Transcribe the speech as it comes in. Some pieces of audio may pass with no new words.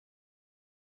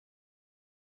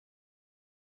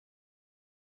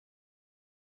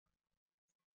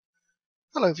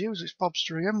Hello viewers, it's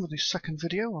Bobster again with his second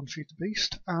video on Feed the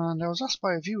Beast, and I was asked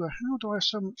by a viewer, how do I have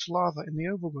so much lava in the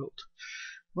overworld?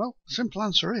 Well, the simple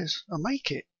answer is, I make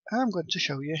it, and I'm going to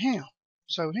show you how.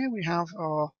 So here we have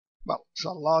our, well, it's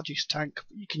our largest tank,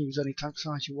 but you can use any tank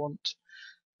size you want.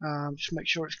 Just make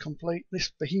sure it's complete.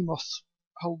 This behemoth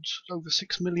holds over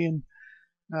 6 million,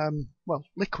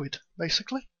 liquid,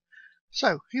 basically.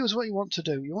 So here's what you want to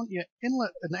do. You want your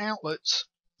inlet and outlets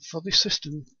for this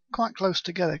system quite close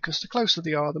together, because the closer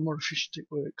they are, the more efficient it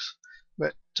works.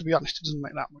 But to be honest, it doesn't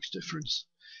make that much difference.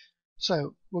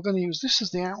 So we're going to use this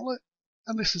as the outlet,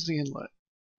 and this is the inlet.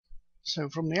 So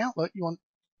from the outlet, you want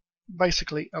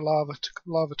basically a lava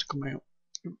to come out.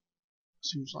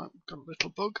 Seems like we've got a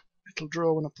little bug. It'll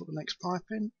draw when I put the next pipe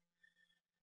in.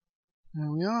 There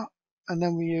we are. And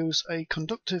then we use a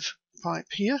conductive pipe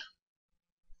here.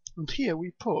 And here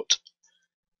we put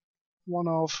one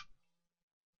of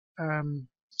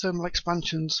thermal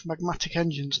expansion's magmatic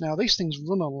engines. Now these things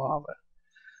run on lava.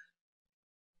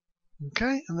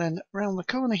 Okay, and then around the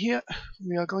corner here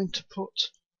we are going to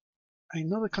put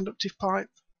another conductive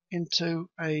pipe into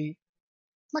a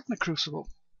magma crucible.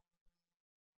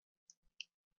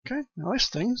 Okay, now this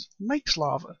thing makes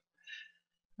lava.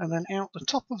 And then out the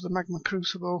top of the magma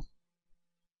crucible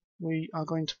we are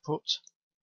going to put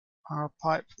our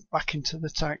pipe back into the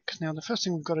tank. Now the first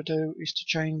thing we've got to do is to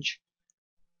change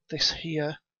this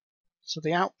here, so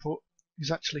the output is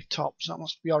actually top, so that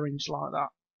must be orange like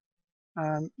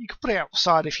that. You could put it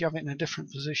outside if you have it in a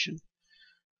different position.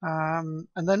 And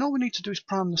then all we need to do is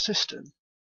prime the system.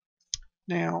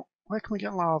 Now, where can we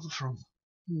get lava from?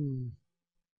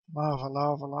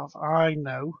 Lava. I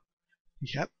know.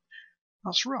 Yep,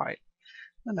 that's right.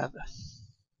 The nether.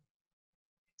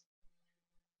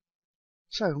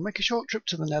 So, make a short trip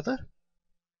to the nether.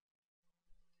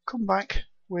 Come back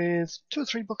with 2 or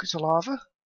 3 buckets of lava.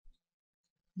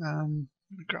 I'm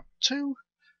going to grab 2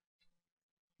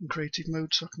 in creative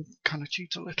mode so I can kind of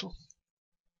cheat a little.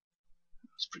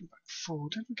 Let's bring back 4.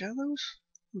 Did we get those?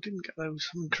 We didn't get those.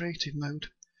 I'm in creative mode.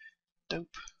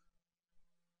 Dope.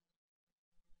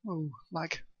 Oh,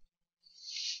 lag.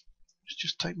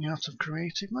 Just take me out of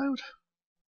creative mode.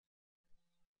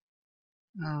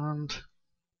 And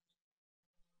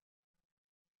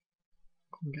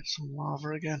go and get some lava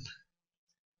again.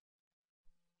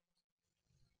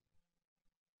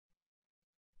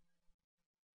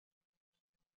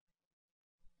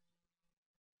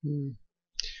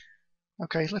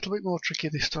 Okay, a little bit more tricky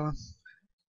this time.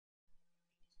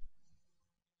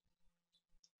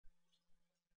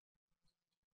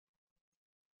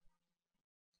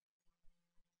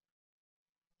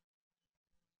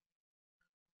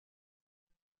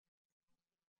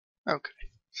 Okay,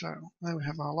 so there we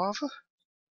have our lava.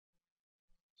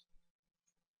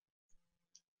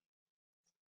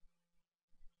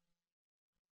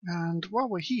 And while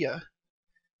we're here,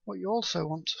 what you also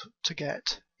want to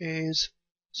get is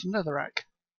some netherrack.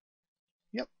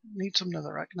 Yep, need some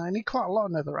netherrack. Now you need quite a lot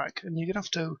of netherrack, and you're going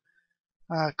to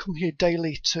have to come here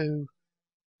daily to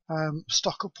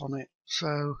stock up on it.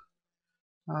 So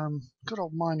good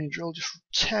old mining drill just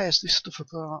tears this stuff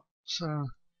apart. So if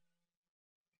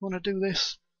you want to do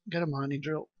this, get a mining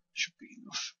drill. Should be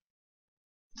enough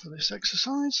for this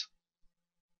exercise.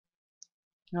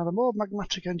 Now the more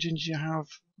magmatic engines you have,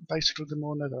 basically the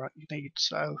more netherrack you need,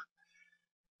 so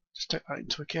just take that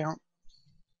into account.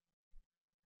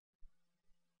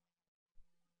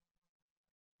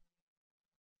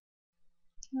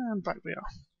 And back we are.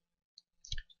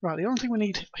 Right, the only thing we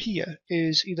need here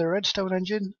is either a redstone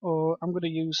engine, or I'm going to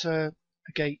use a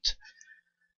gate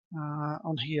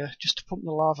on here just to pump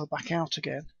the lava back out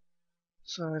again.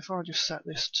 So if I just set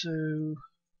this to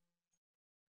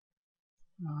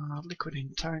liquid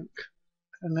in tank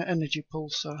and the energy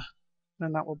pulsar,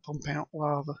 then that will pump out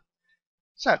lava.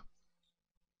 So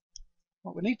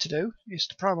what we need to do is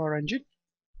to prime our engine.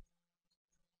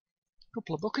 A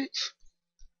couple of buckets.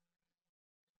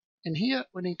 In here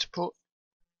we need to put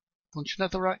a bunch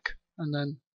of netherrack, and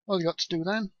then all you got to do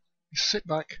then is sit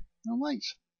back and wait.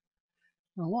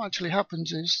 Now what actually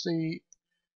happens is the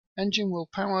engine will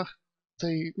power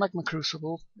the magma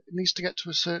crucible. It needs to get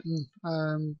to a certain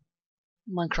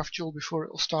Minecraft joule before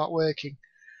it will start working,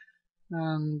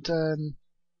 and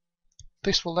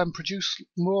this will then produce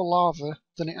more lava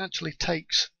than it actually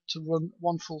takes to run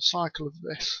one full cycle of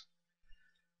this.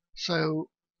 So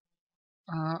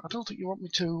I don't think you want me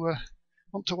to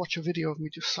watch a video of me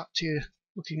just sat here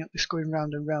looking at this going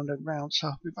round and round and round. So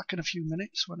I'll be back in a few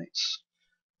minutes when it's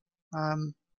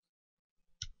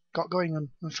got going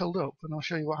and filled up, and I'll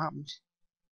show you what happens.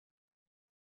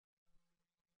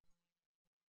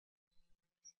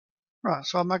 Right,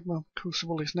 so our magma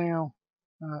crucible is now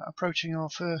approaching our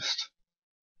first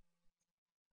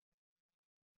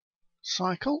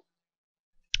cycle.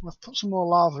 I've put some more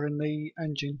lava in the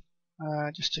engine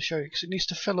just to show you, because it needs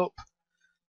to fill up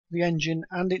the engine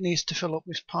and it needs to fill up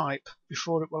this pipe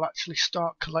before it will actually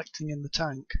start collecting in the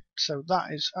tank. So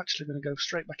that is actually going to go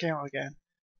straight back out again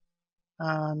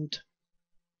and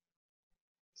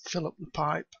fill up the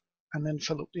pipe and then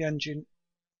fill up the engine.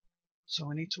 So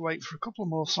we need to wait for a couple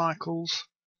more cycles.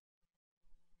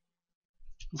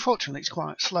 Unfortunately, it's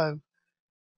quite slow.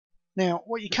 Now,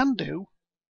 what you can do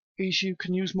is you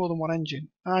can use more than one engine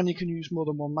and you can use more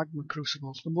than one magma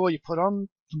crucible. The more you put on,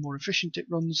 the more efficient it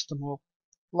runs, the more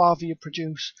lava you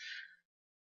produce.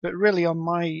 But really, on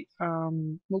my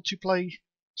multiplayer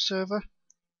server,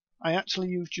 I actually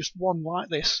use just one like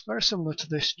this, very similar to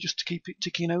this, just to keep it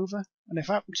ticking over. And if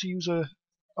I happen to use a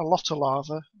lot of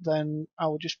lava, then I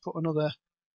will just put another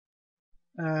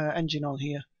engine on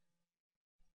here.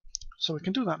 So we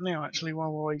can do that now actually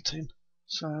while we're waiting.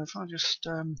 So if I just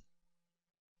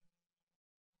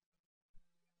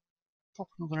pop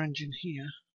another engine here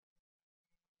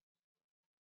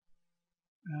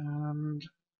and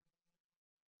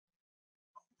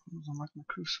another magma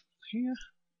crucible here,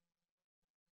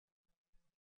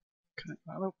 connect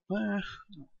that up there.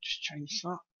 I'll just change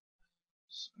that.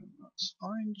 So that's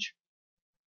orange.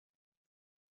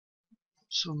 Put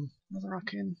some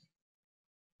netherrack in,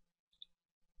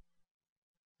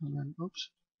 and then oops,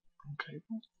 wrong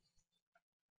cable.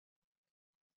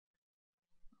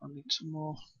 I need some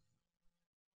more.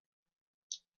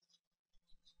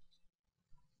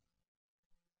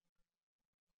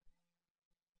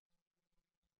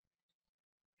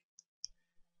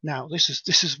 Now this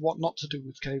is what not to do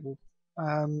with cable.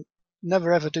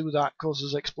 Never ever do that,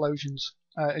 causes explosions.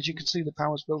 As you can see, the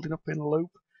power's building up in a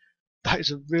loop. That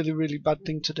is a really bad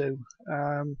thing to do.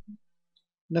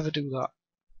 Never do that,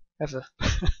 ever.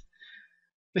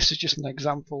 This is just an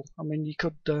example. I mean, you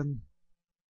could do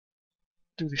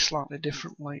this slightly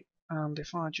differently, and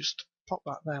if I just pop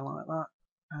that there like that,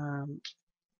 and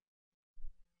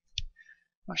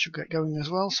that should get going as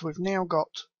well. So we've now got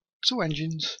two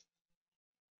engines.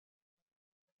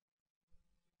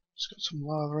 It's got some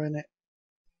lava in it,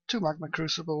 two magma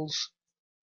crucibles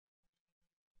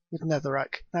with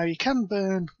netherrack. Now you can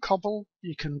burn cobble,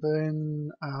 you can burn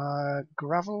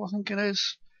gravel, I think it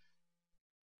is.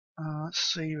 Let's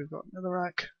see, we've got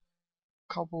netherrack,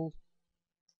 cobble,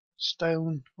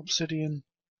 stone, obsidian,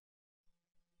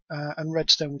 and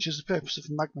redstone, which is the purpose of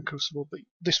the magma crucible, but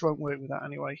this won't work with that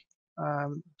anyway.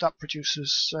 That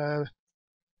produces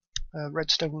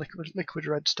redstone, liquid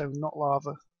redstone, not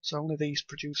lava. So only these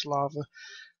produce lava.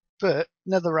 But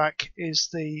netherrack is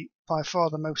by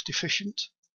far the most efficient.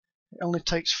 It only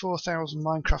takes 4,000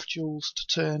 Minecraft joules to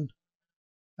turn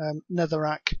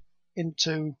netherrack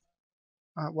into,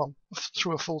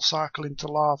 through a full cycle into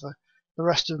lava. The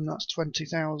rest of them, that's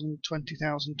 20,000,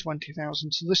 20,000,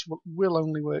 20,000. So this will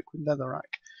only work with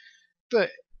netherrack. But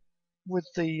with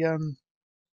the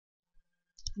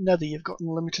nether, you've got an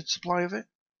unlimited supply of it.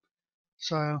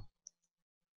 So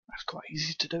that's quite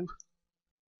easy to do.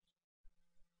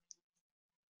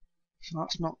 So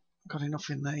that's not got enough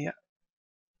in there yet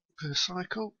per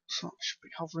cycle, so that should be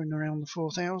hovering around the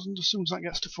 4,000. As soon as that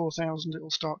gets to 4,000, it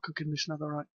will start cooking this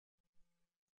netherite.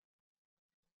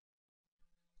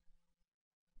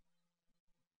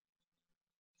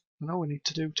 And all we need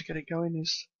to do to get it going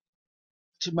is,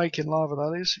 to make in lava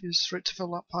that is for it to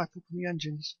fill that pipe up in the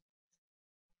engines.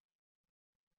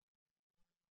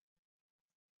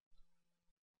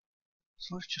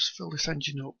 So let's just fill this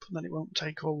engine up, and then it won't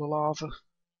take all the lava.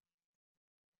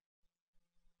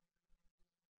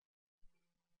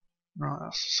 Right,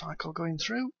 that's the cycle going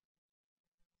through.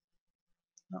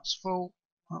 That's full,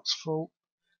 that's full.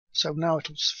 So now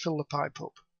it'll fill the pipe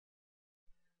up.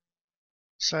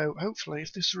 So hopefully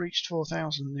if this reached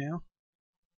 4,000 now,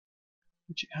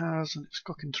 which it has, and it's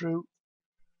cooking through,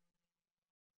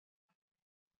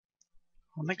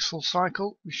 our next full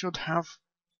cycle we should have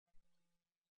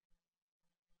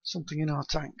something in our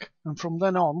tank, and from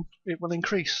then on it will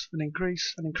increase and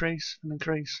increase and increase and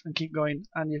increase and keep going,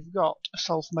 and you've got a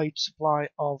self-made supply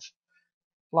of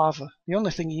lava. The only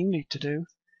thing you need to do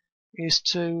is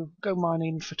to go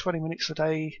mining for 20 minutes a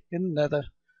day in the nether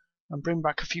and bring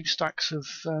back a few stacks of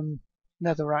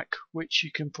netherrack, which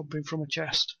you can pump in from a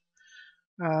chest.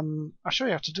 I'll show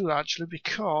you how to do that actually,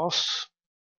 because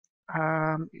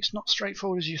it's not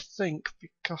straightforward as you think,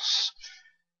 because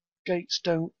gates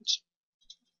don't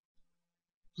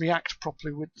react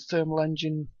properly with thermal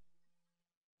engine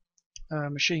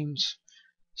machines.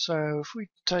 So if we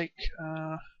take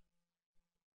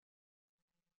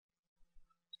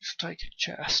just take a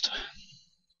chest,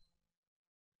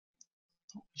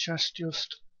 chest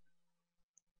just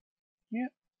yeah.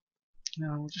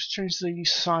 Now we'll just change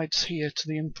these sides here to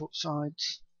the input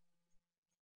sides.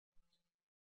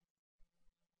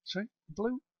 So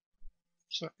blue,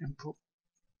 so input.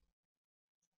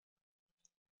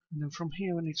 And then from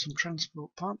here we need some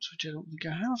transport pipes, which I don't think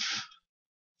I have.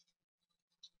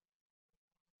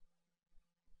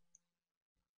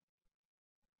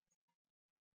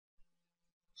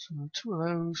 So two of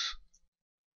those.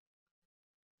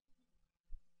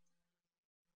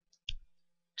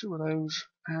 Two of those.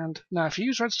 And now if you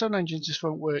use redstone engines, this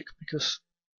won't work because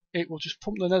it will just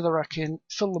pump the netherrack in,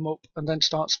 fill them up, and then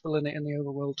start spilling it in the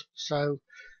overworld. So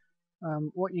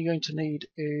what you're going to need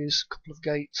is a couple of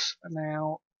gates.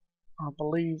 Now I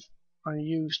believe I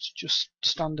used just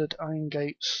standard iron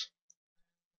gates,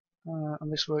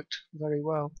 and this worked very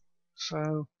well.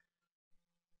 So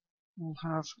we'll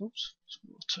have, oops,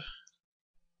 some water,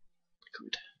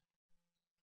 liquid.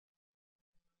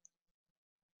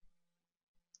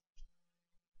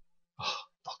 Oh,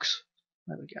 box.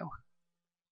 There we go.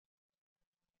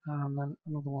 And then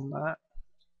another one there.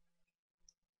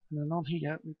 And then on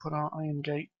here we put our iron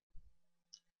gate,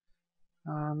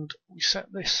 and we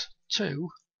set this to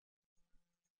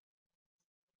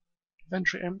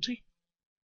inventory empty.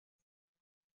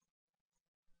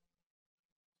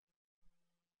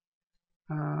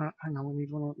 Hang on, we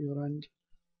need one at the other end.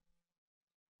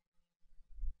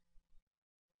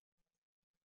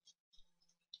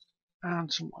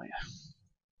 And some wire.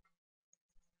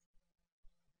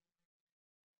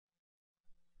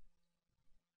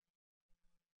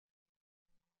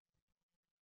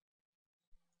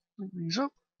 Link these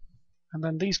up. And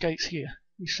then these gates here,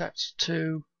 we set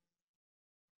to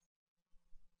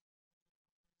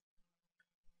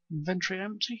inventory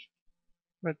empty,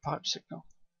 red pipe signal.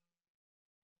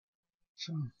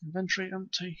 So inventory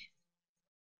empty.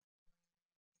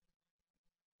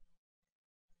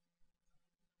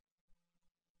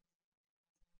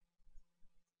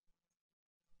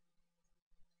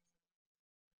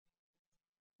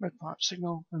 Red pipe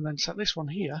signal, and then set this one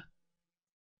here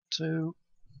to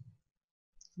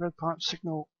red pipe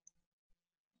signal.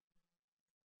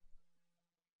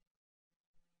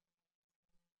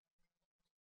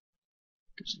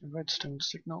 Gives it a redstone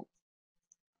signal.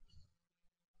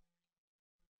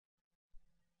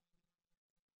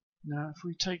 Now if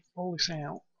we take all this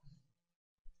out,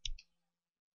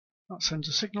 that sends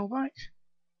a signal back.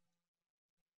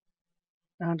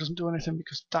 And doesn't do anything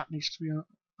because that needs to be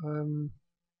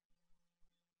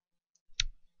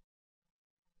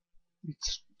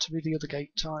needs to be the other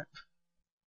gate type.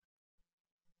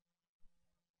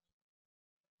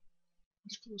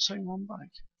 Let's put the same one back.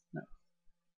 No.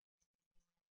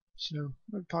 So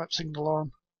red pipe signal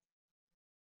on,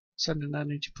 send an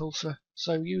energy pulsar.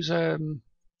 So use I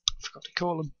forgot to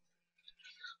call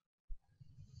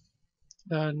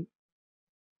them.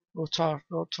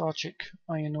 Autarchic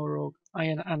iron or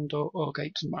iron and or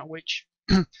gate, doesn't matter which.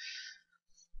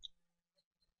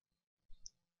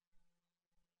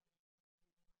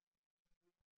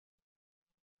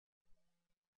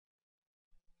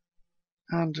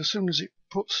 And as soon as it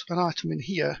puts an item in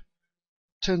here,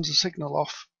 turns the signal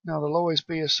off. Now there'll always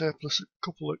be a surplus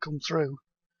couple that come through,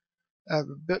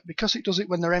 but because it does it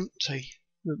when they're empty,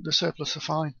 the surplus are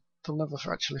fine. They'll never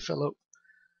actually fill up.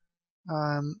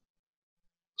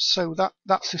 So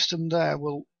that system there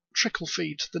will trickle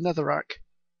feed the netherrack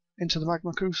into the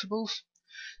magma crucibles.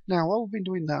 Now while we've been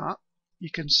doing that, you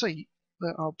can see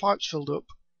that our pipe's filled up,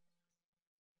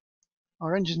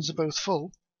 our engines are both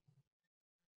full,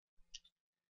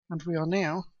 and we are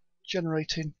now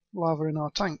generating lava in our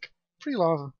tank, free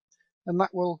lava, and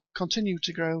that will continue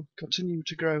to grow,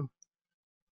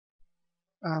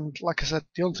 and like I said,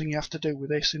 the only thing you have to do with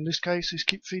this in this case is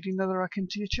keep feeding netherrack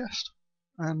into your chest,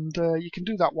 and you can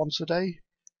do that once a day,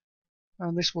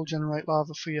 and this will generate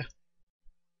lava for you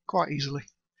quite easily.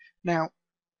 Now,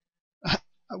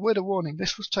 a word of warning,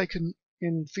 this was taken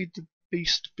in Feed the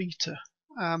Beast beta.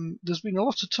 There's been a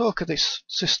lot of talk of this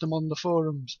system on the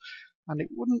forums, and it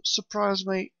wouldn't surprise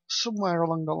me somewhere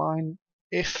along the line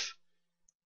if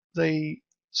the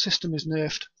system is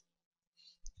nerfed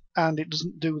and it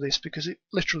doesn't do this, because it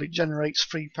literally generates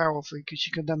free power for you, because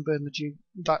you can then burn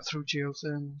that through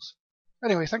geothermals.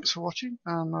 Anyway, thanks for watching,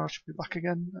 and I shall be back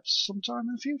again at some time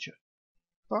in the future.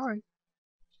 Bye.